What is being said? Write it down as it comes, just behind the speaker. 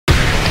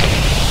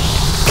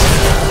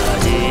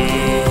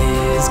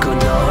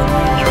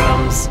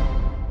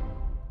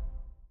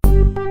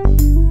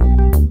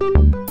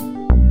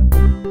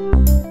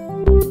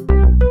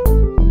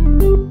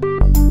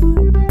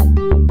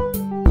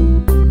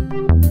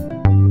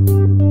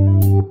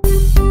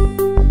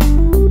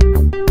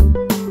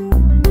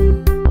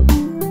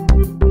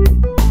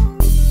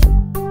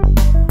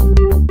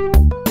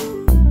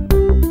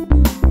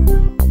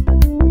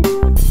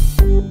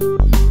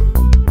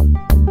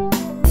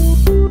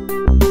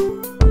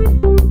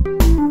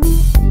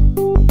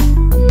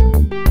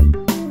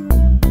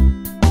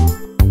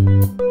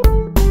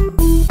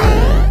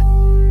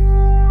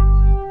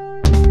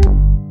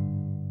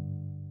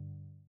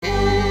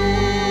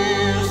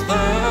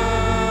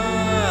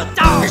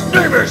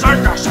He's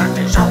innocent,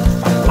 he's out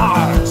for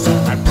blood.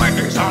 And when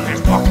he's on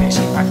his walkies,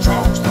 he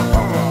patrols the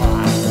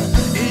road.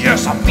 He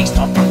is a beast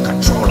of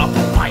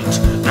uncontrollable might,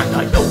 and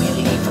I know he'll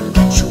even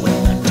get you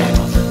in the dead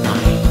of the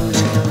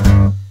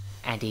night.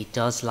 And he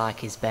does like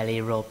his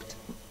belly rubbed.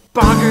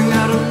 Barking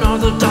at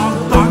another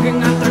dog,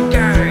 barking at the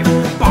gate,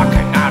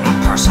 barking at a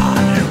person.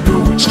 You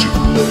know it's too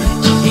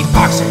late. He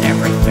barks at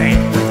everything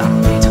with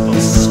unbeatable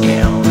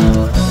skill.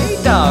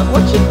 Hey dog,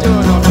 what you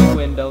doing on the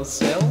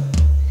windowsill?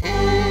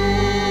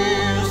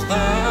 Who's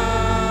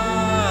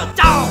there?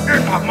 Dog,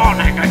 in the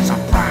morning it's a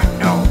brand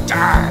new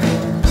day.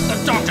 The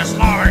dog just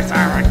lies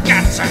there and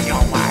gets in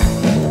your way.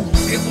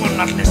 He will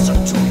not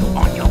listen to you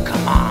on your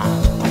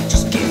command, but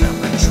just give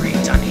him a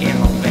treat and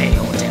he'll obey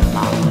your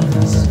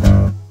demands.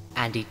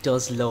 And he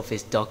does love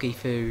his doggy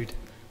food.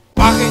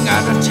 Barking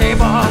at the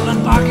table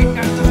and barking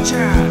at the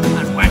chair,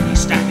 and when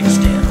he's standing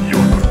still,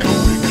 you're not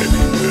going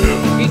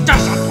anywhere. He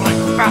doesn't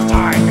like bad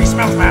time, he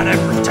smells bad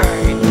every day.